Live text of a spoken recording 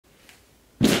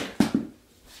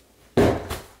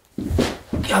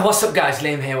Yo, what's up guys,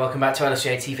 Liam here, welcome back to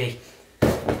LSJ TV.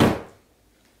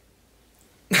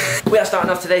 We are starting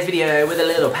off today's video with a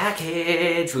little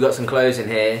package. We've got some clothes in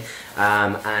here,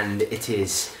 and it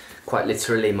is quite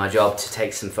literally my job to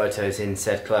take some photos in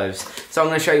said clothes. So I'm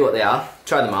going to show you what they are,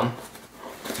 try them on,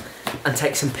 and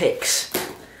take some pics.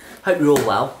 Hope you're all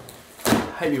well.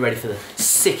 Hope you're ready for the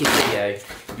sickest video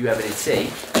you ever did see.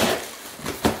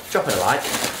 Drop it a like,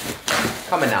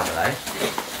 comment down below,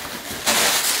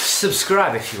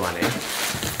 subscribe if you want to,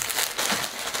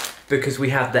 because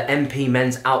we have the MP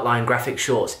men's outline graphic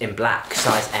shorts in black,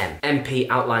 size M. MP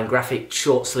outline graphic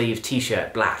short sleeve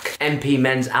t-shirt, black. MP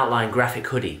men's outline graphic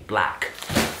hoodie, black.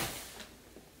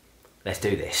 Let's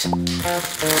do this. I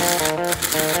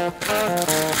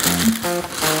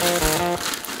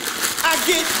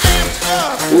get amped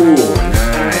up. Ooh,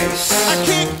 nice. I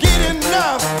can't get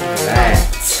enough. That.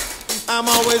 I'm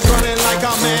always running like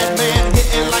a madman,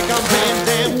 hitting like a Van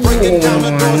Damme, breaking down the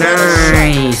doors.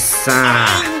 Nice. I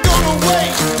ain't gonna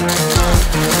wait.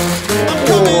 I'm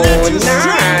coming at you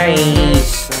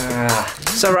Nice.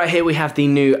 So right here we have the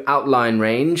new outline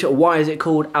range. Why is it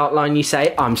called outline, you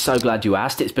say? I'm so glad you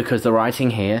asked. It's because the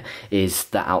writing here is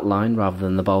the outline rather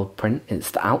than the bold print.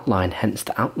 It's the outline, hence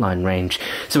the outline range.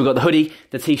 So we've got the hoodie,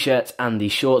 the t-shirts and the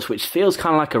shorts, which feels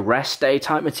kind of like a rest day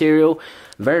type material.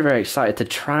 Very, very excited to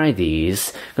try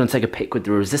these. I'm going to take a pic with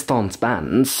the resistance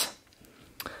bands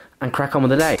and crack on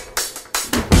with the day.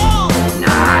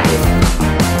 Nice.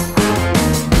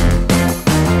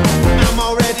 I'm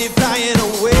already flying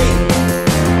away.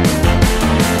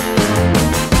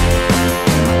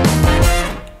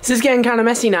 This is getting kind of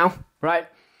messy now, right?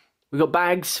 We've got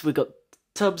bags, we've got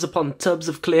tubs upon tubs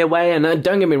of clear whey, and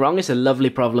don't get me wrong, it's a lovely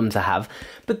problem to have,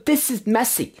 but this is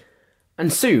messy.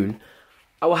 And soon,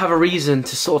 I will have a reason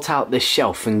to sort out this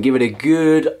shelf and give it a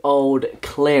good old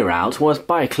clear out. Well,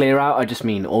 by a clear out, I just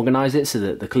mean organise it so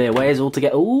that the clear whey is all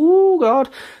together. Oh God,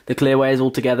 the clear whey is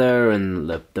all together, and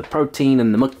the protein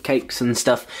and the mug cakes and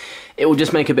stuff. It will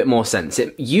just make a bit more sense.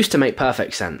 It used to make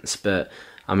perfect sense, but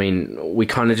I mean, we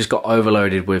kind of just got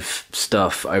overloaded with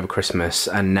stuff over Christmas,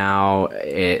 and now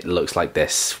it looks like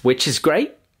this, which is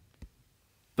great.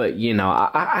 But, you know,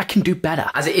 I can do better.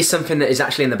 As it is something that is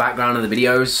actually in the background of the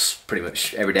videos pretty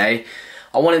much every day,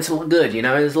 I want it to look good, you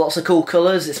know? There's lots of cool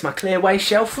colours. It's my clear whey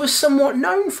shelf. We're somewhat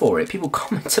known for it. People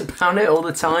comment about it all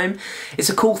the time. It's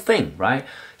a cool thing, right?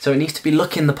 So it needs to be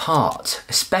looking the part,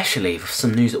 especially for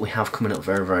some news that we have coming up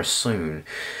very, very soon.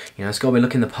 You know, it's got to be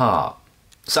looking the part.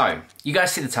 So, you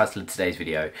guys see the title of today's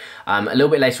video. A little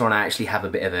bit later on I actually have a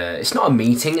bit of a, it's not a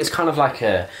meeting, it's kind of like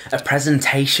a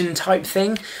presentation type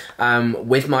thing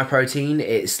with MyProtein.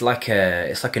 It's like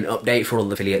an update for all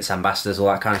the affiliates, ambassadors, all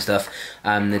that kind of stuff.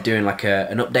 They're doing like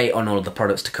an update on all of the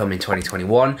products to come in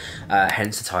 2021,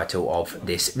 hence the title of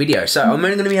this video. So I'm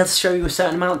only going to be able to show you a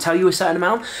certain amount, tell you a certain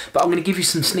amount, but I'm going to give you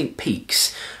some sneak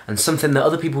peeks and something that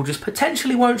other people just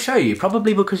potentially won't show you,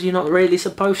 probably because you're not really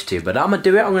supposed to, but I'm going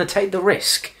to do it, I'm going to take the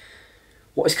risk.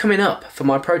 What is coming up for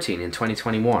MyProtein in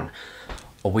 2021?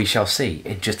 Or we shall see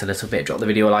in just a little bit. Drop the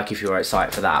video a like if you're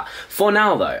excited for that. For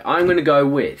now though, I'm going to go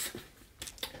with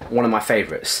one of my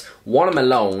favourites.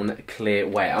 Watermelon clear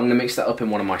whey. I'm going to mix that up in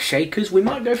one of my shakers. We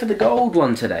might go for the gold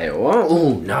one today.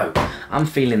 Oh no, I'm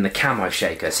feeling the camo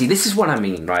shaker. See, this is what I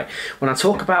mean, right? When I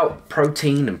talk about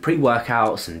protein and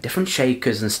pre-workouts and different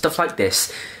shakers and stuff like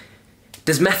this,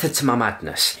 there's method to my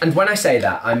madness. And when I say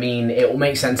that, I mean it will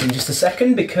make sense in just a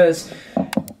second, because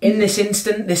in this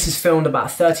instant, this is filmed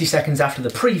about 30 seconds after the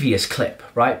previous clip,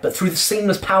 right? But through the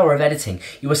seamless power of editing,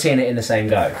 you were seeing it in the same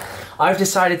go. I've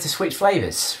decided to switch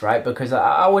flavours, right? Because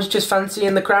I was just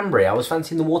fancying the cranberry. I was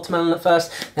fancying the watermelon at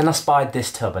first. Then I spied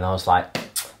this tub and I was like,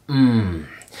 I'm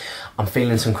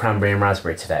feeling some cranberry and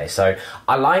raspberry today. So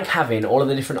I like having all of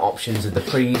the different options of the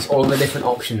pre's, all of the different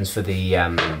options for the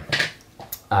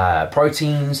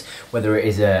proteins, whether it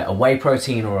is a whey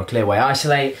protein or a clear whey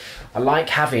isolate. I like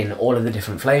having all of the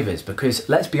different flavours because,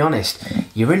 let's be honest,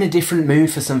 you're in a different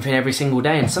mood for something every single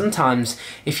day, and sometimes,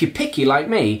 if you're picky like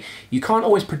me, you can't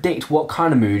always predict what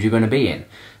kind of mood you're going to be in.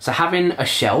 So having a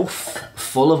shelf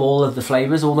full of all of the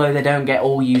flavours, although they don't get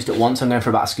all used at once, I'm going for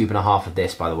about a scoop and a half of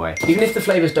this, by the way. Even if the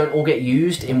flavours don't all get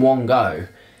used in one go,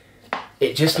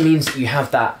 it just means that you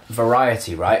have that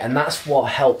variety, right? And that's what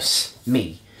helps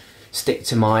me stick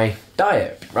to my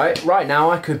diet, right? Right now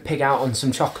I could pick out on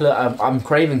some chocolate. I'm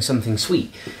craving something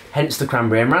sweet, hence the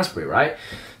cranberry and raspberry, right?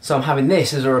 So I'm having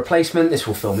this as a replacement. This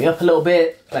will fill me up a little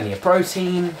bit, plenty of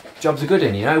protein, jobs are good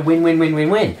in, you know, win, win, win, win,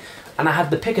 win. And I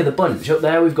had the pick of the bunch. Up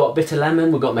there we've got bitter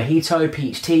lemon, we've got mojito,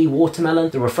 peach tea,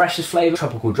 watermelon, the refreshers flavour,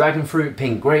 tropical dragon fruit,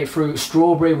 pink grapefruit,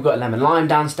 strawberry, we've got lemon lime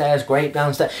downstairs, grape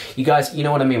downstairs. You guys, you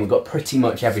know what I mean, we've got pretty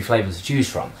much every flavour to choose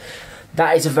from.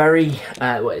 That is a very,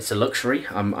 well, it's a luxury,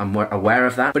 I'm aware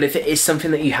of that. But if it is something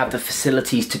that you have the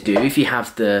facilities to do, if you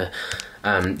have the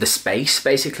space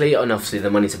basically, and obviously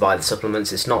the money to buy the supplements,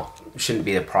 shouldn't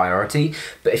be a priority.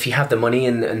 But if you have the money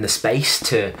and the space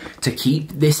to keep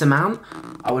this amount,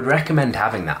 I would recommend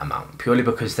having that amount, purely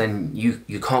because then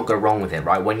you can't go wrong with it,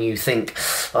 right? When you think,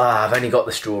 oh, I've only got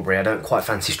the strawberry, I don't quite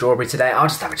fancy strawberry today, I'll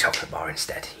just have a chocolate bar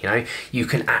instead, you know? You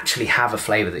can actually have a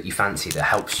flavour that you fancy that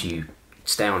helps you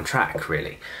stay on track,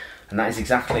 really. And that is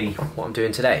exactly what I'm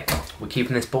doing today. We're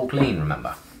keeping this bulk lean,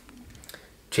 remember?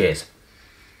 Cheers.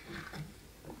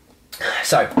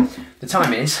 So, the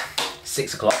time is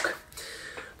 6 o'clock.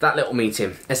 That little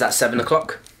meeting is at 7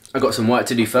 o'clock. I've got some work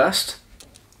to do first,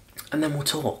 and then we'll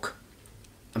talk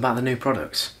about the new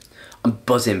products. I'm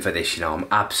buzzing for this, you know, I'm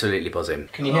absolutely buzzing.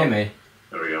 Can you hear me?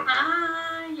 There we go.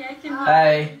 Hi, yeah, I can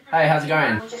Hey, how's it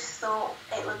going? I just thought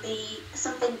it would be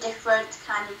something different to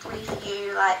kind of brief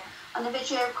you, like on a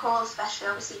video call, especially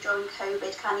obviously during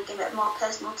COVID, kind of give it a more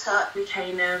personal touch. We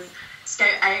kind of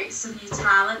scout out some new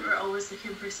talent. We're always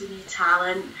looking for some new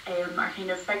talent. Our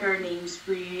kind of bigger names,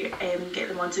 we get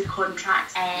them onto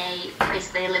contracts.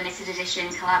 Basically a limited edition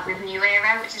collab with New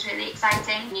Era, which is really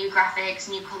exciting. New graphics,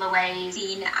 new colourways.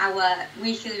 Seen our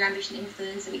weekly Your Ambition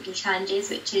Influence and weekly challenges,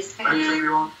 which is Thanks,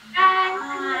 everyone.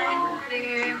 Hi.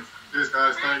 Cheers,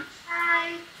 guys. Thanks.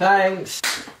 Hi. Thanks.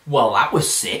 Well, that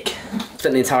was sick.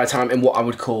 Spent the entire time in what I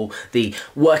would call the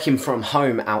working from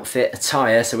home outfit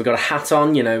attire. So we've got a hat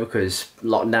on, you know, because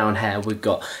lockdown hair. We've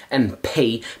got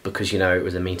MP, because, you know, it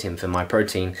was a meeting for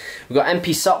MyProtein. We've got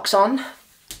MP socks on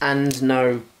and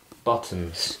no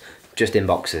bottoms, just in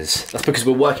boxers. That's because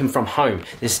we're working from home.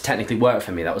 This technically worked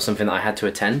for me. That was something that I had to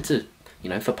attend to, you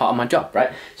know, for part of my job,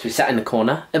 right? So we sat in the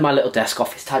corner in my little desk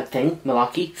office type thing,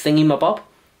 malarkey, thingy my bob.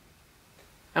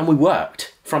 And we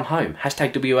worked from home,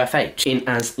 hashtag WFH, in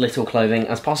as little clothing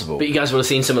as possible. But you guys will have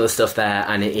seen some of the stuff there,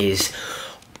 and it is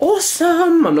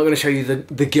awesome. I'm not going to show you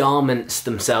the garments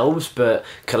themselves, but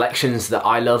collections that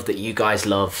I love, that you guys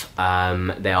love,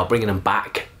 they are bringing them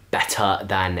back better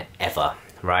than ever,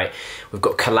 right? We've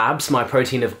got collabs.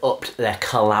 MyProtein have upped their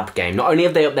collab game. Not only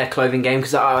have they upped their clothing game,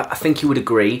 because I think you would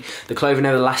agree, the clothing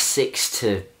over the last 6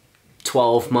 to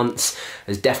 12 months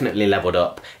has definitely leveled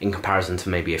up in comparison to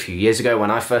maybe a few years ago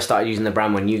when I first started using the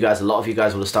brand, when a lot of you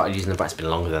guys would have started using the brand. It's been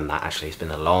longer than that, actually. It's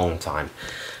been a long time,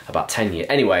 about 10 years.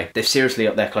 Anyway, they've seriously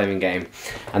upped their clothing game,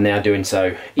 and they are doing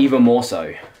so even more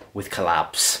so with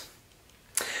collabs.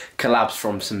 Collabs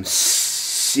from some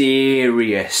seriously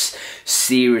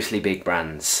big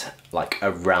brands, like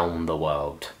around the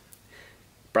world.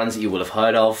 Brands that you will have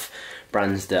heard of,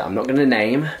 brands that I'm not going to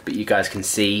name, but you guys can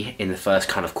see in the first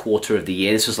kind of quarter of the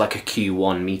year. This was like a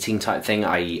Q1 meeting type thing,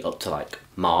 i.e. up to like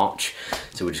March.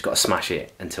 So we just got to smash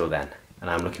it until then. And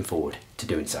I'm looking forward to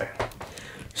doing so.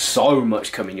 So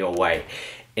much coming your way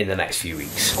in the next few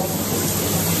weeks.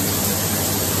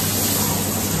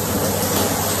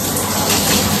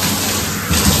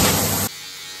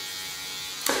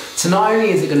 So not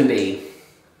only is it going to be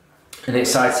an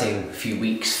exciting few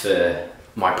weeks for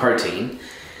MyProtein,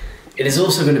 it is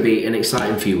also going to be an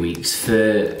exciting few weeks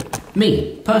for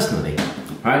me, personally,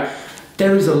 right?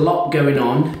 There is a lot going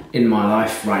on in my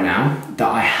life right now that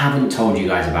I haven't told you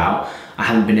guys about. I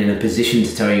haven't been in a position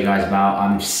to tell you guys about.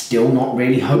 I'm still not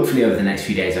really. Hopefully over the next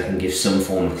few days I can give some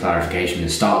form of clarification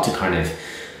and start to kind of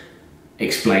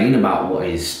explain about what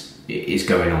is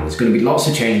going on. There's going to be lots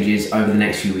of changes over the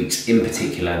next few weeks in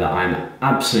particular that I'm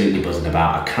absolutely buzzing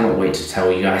about. I cannot wait to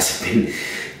tell you guys. I've been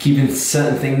keeping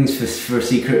certain things for a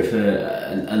secret for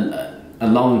a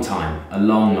long time, a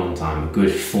long time, a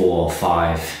good 4 or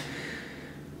 5,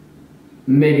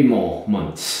 maybe more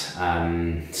months.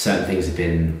 Certain things I've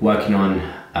been working on,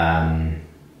 and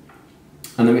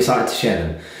I'm excited to share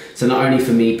them. So not only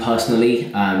for me personally,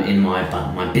 in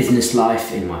my business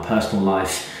life, in my personal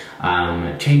life,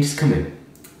 change is coming,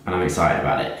 and I'm excited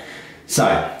about it.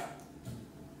 So,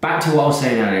 back to what I was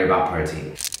saying earlier about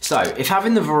protein. So, if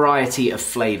having the variety of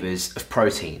flavours of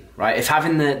protein, right, if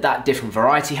having that different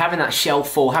variety, having that shell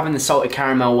full, having the salted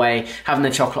caramel way, having the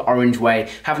chocolate orange way,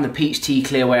 having the peach tea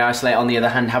clear way isolate, on the other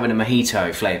hand, having a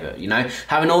mojito flavour, you know,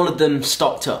 having all of them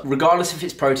stocked up, regardless if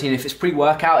it's protein, if it's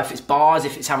pre-workout, if it's bars,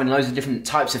 if it's having loads of different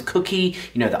types of cookie,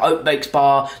 you know, the oat bakes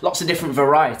bar, lots of different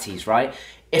varieties, right?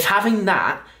 If having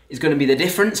that is going to be the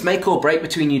difference, make or break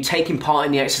between you taking part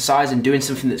in the exercise and doing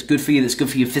something that's good for you, that's good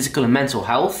for your physical and mental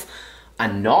health,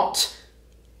 and not,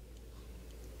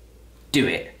 do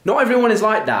it. Not everyone is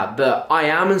like that, but I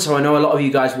am, and so I know a lot of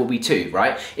you guys will be too,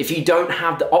 right? If you don't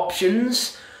have the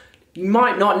options, you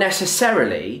might not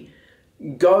necessarily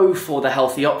go for the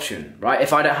healthy option, right?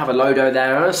 If I don't have a Lodo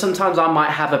there, sometimes I might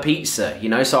have a pizza, you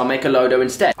know, so I'll make a Lodo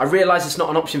instead. I realise it's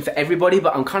not an option for everybody,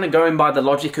 but I'm kind of going by the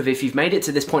logic of if you've made it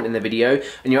to this point in the video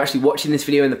and you're actually watching this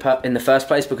video in the first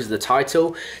place because of the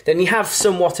title, then you have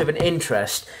somewhat of an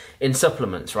interest in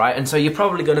supplements, right? And so you're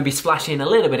probably going to be splashing a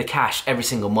little bit of cash every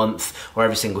single month or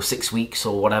every single 6 weeks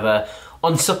or whatever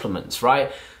on supplements,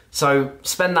 right? So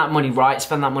spend that money right,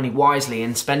 spend that money wisely,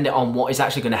 and spend it on what is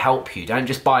actually going to help you. Don't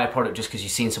just buy a product just because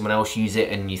you've seen someone else use it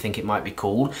and you think it might be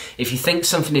cool. If you think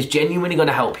something is genuinely going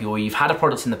to help you, or you've had a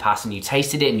product in the past and you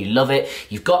tasted it and you love it,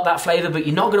 you've got that flavour, but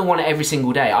you're not going to want it every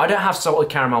single day. I don't have salted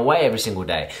caramel whey every single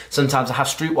day. Sometimes I have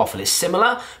stroopwafel. It's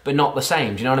similar, but not the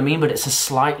same. Do you know what I mean? But it's a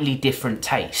slightly different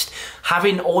taste.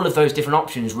 Having all of those different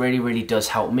options really, really does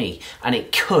help me, and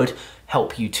it could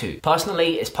help you too.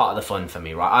 Personally, it's part of the fun for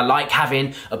me, right? I like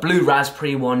having a blue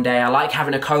raspberry one day, I like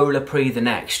having a cola pre the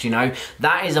next, you know?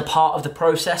 That is a part of the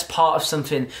process, part of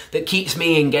something that keeps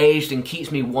me engaged and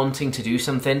keeps me wanting to do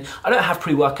something. I don't have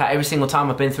pre-workout every single time.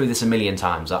 I've been through this a million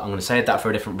times. I'm gonna save that for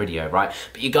a different video, right?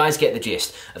 But you guys get the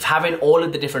gist of having all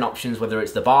of the different options, whether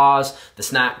it's the bars, the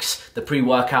snacks, the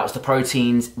pre-workouts, the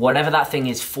proteins, whatever that thing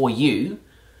is for you.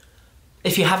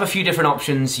 If you have a few different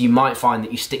options, you might find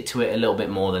that you stick to it a little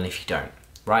bit more than if you don't,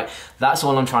 right? That's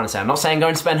all I'm trying to say. I'm not saying go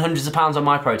and spend hundreds of pounds on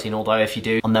MyProtein, although if you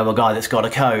do, I'll know a guy that's got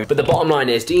a code. But the bottom line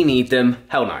is, do you need them?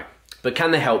 Hell no. But can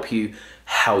they help you?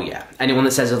 Hell yeah. Anyone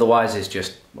that says otherwise is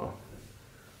just, well,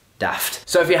 daft.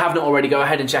 So if you have not already, go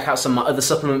ahead and check out some of my other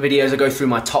supplement videos. I go through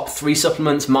my top 3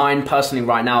 supplements. Mine personally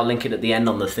right now, I'll link it at the end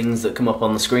on the things that come up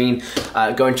on the screen.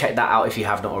 Go and check that out if you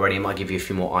have not already. It might give you a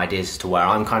few more ideas as to where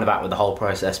I'm kind of at with the whole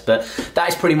process. But that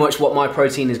is pretty much what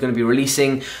MyProtein is going to be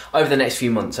releasing over the next few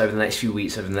months, over the next few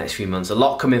weeks, over the next few months. A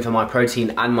lot coming for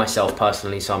MyProtein and myself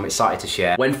personally, so I'm excited to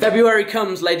share. When February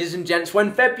comes, ladies and gents,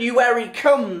 when February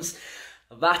comes,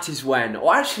 that is when,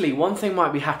 or actually one thing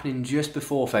might be happening just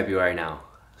before February now.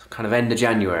 Kind of end of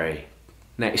January,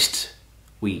 next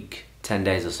week, 10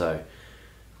 days or so.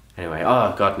 Anyway,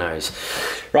 oh, God knows.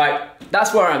 Right,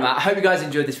 that's where I'm at. I hope you guys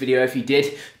enjoyed this video. If you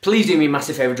did, please do me a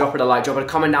massive favor, drop it a like, drop it a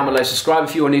comment down below, subscribe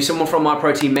if you are new. Someone from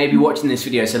MyProtein may be watching this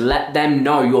video, so let them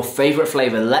know your favorite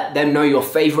flavor, let them know your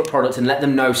favorite product, and let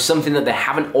them know something that they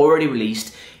haven't already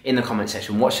released in the comment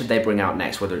section. What should they bring out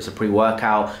next? Whether it's a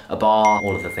pre-workout, a bar,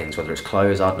 all of the things, whether it's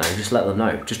clothes, I don't know, just let them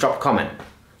know. Just drop a comment.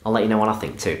 I'll let you know what I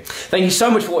think too. Thank you so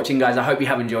much for watching, guys. I hope you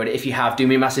have enjoyed it. If you have, do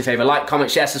me a massive favor. Like,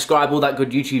 comment, share, subscribe, all that good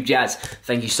YouTube jazz.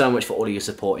 Thank you so much for all of your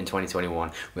support in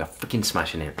 2021. We are freaking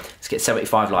smashing it. Let's get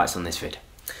 75 likes on this vid.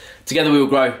 Together we will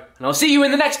grow, and I'll see you in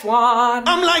the next one.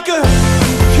 I'm like a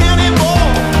cannonball.